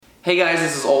Hey guys,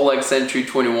 this is Oleg Century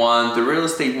 21. The real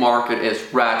estate market is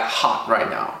red hot right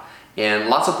now and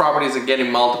lots of properties are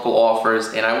getting multiple offers,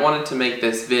 and I wanted to make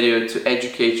this video to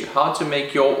educate you how to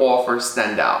make your offer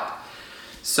stand out.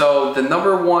 So the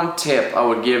number one tip I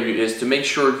would give you is to make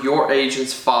sure your agent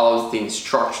follows the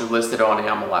instructions listed on the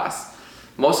MLS.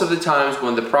 Most of the times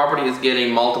when the property is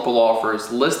getting multiple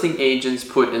offers, listing agents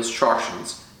put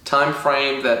instructions, time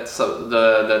frame that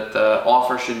the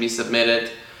offer should be submitted,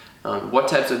 what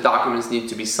types of documents need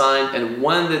to be signed, and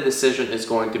when the decision is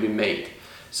going to be made.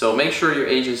 So make sure your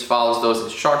agent follows those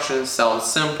instructions. Sounds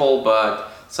simple,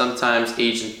 but sometimes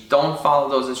agents don't follow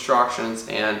those instructions,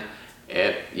 and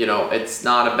it's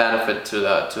not a benefit to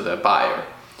the buyer.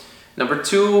 Number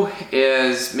two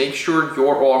is make sure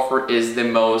your offer is the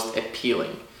most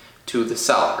appealing to the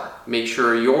seller. Make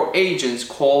sure your agent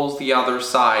calls the other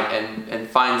side and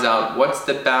finds out what's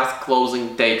the best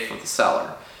closing date for the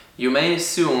seller. You may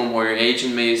assume, or your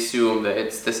agent may assume, that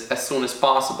it's this as soon as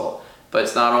possible, but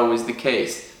it's not always the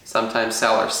case. Sometimes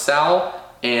sellers sell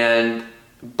and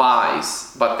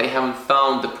buys, but they haven't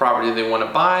found the property they want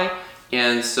to buy,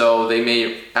 and so they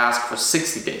may ask for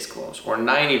 60 days close or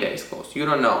 90 days close. You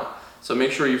don't know. So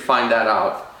make sure you find that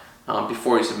out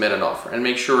before you submit an offer, and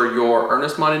make sure your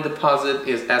earnest money deposit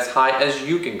is as high as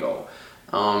you can go.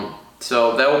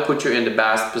 So that will put you in the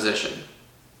best position.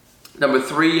 Number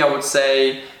three, I would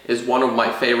say, is one of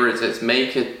my favorites, is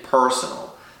make it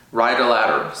personal. Write a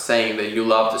letter saying that you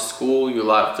love the school, you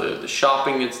love the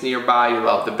shopping that's nearby, you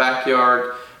love the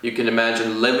backyard. You can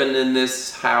imagine living in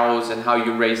this house and how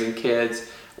you're raising kids,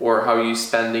 or how you're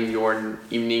spending your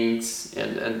evenings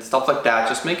and stuff like that.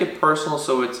 Just make it personal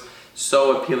so it's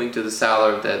so appealing to the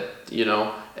seller that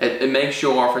it makes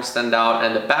your offer stand out.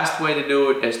 And the best way to do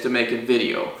it is to make a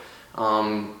video.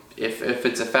 If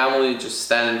it's a family, just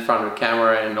stand in front of the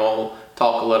camera and all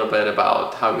talk a little bit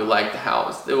about how you like the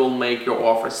house. It will make your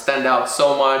offer stand out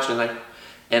so much,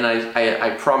 and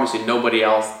I promise you nobody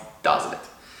else does it.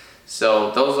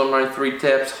 So those are my three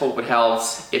tips. Hope it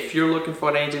helps. If you're looking for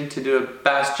an agent to do the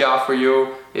best job for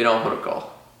you, you know who to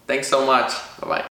call. Thanks so much. Bye-bye.